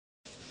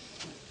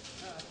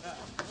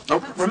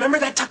Oh, remember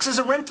that tux as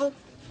a rental?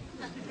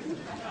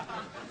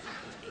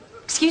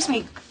 Excuse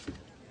me.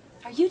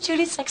 Are you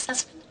Judith's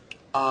ex-husband?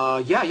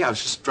 Yeah, I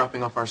was just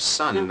dropping off our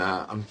son.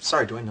 No. I'm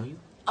sorry, do I know you?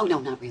 Oh, no,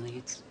 not really.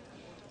 It's...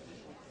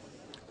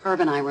 Herb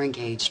and I were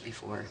engaged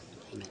before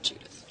he met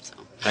Judith, so...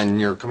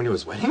 And you're coming to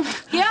his wedding?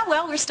 Yeah,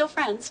 well, we're still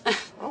friends.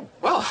 Oh,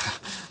 well,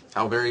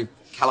 how very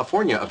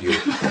California of you.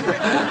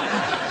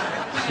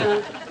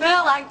 Yeah.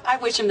 Well, I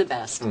wish him the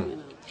best. You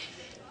know.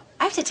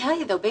 I have to tell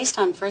you, though, based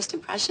on first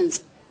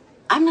impressions,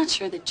 I'm not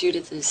sure that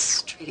Judith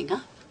is trading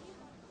up.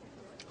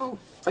 Oh,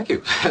 thank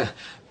you.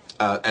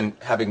 And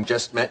having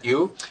just met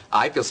you,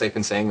 I feel safe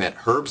in saying that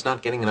Herb's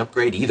not getting an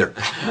upgrade either.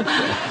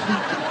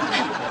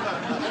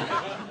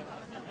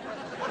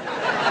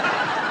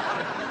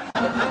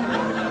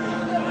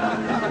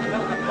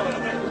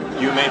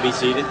 You may be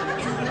seated.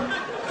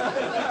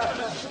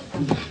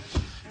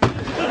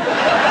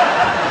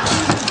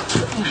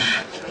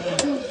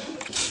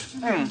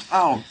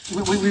 Oh,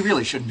 we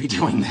really shouldn't be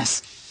doing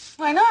this.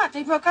 Why not?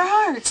 They broke our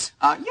hearts.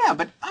 Yeah,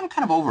 but I'm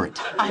kind of over it.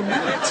 I'm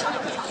not.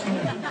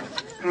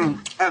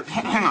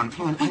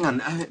 Hang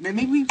on.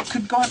 Maybe we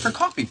could go out for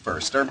coffee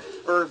first, or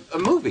a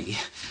movie.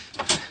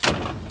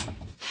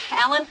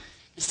 Alan,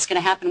 is this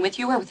going to happen with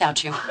you or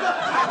without you?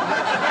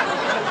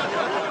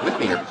 With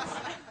me, or...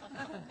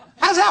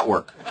 How's that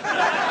work?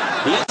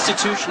 The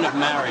institution of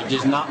marriage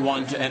is not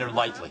one to enter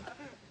lightly.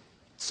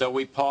 So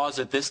we pause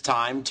at this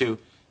time to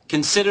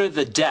consider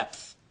the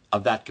depth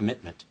of that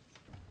commitment.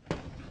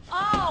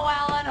 Oh,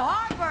 Alan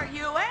Harper,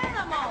 you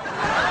animal!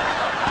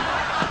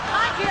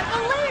 I can't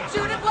believe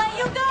Judith let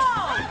you go!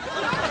 Oh,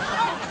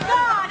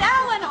 God,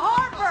 Alan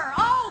Harper!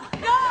 Oh,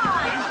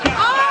 God!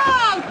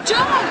 Oh,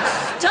 don't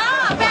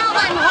stop,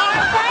 Alan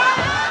Harper!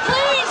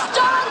 Please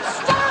don't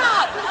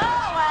stop!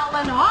 Oh,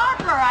 Alan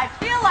Harper, I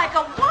feel like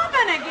a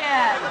woman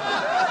again!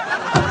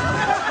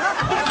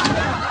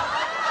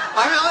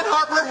 I'm Alan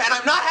Harper, and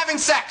I'm not having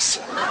sex!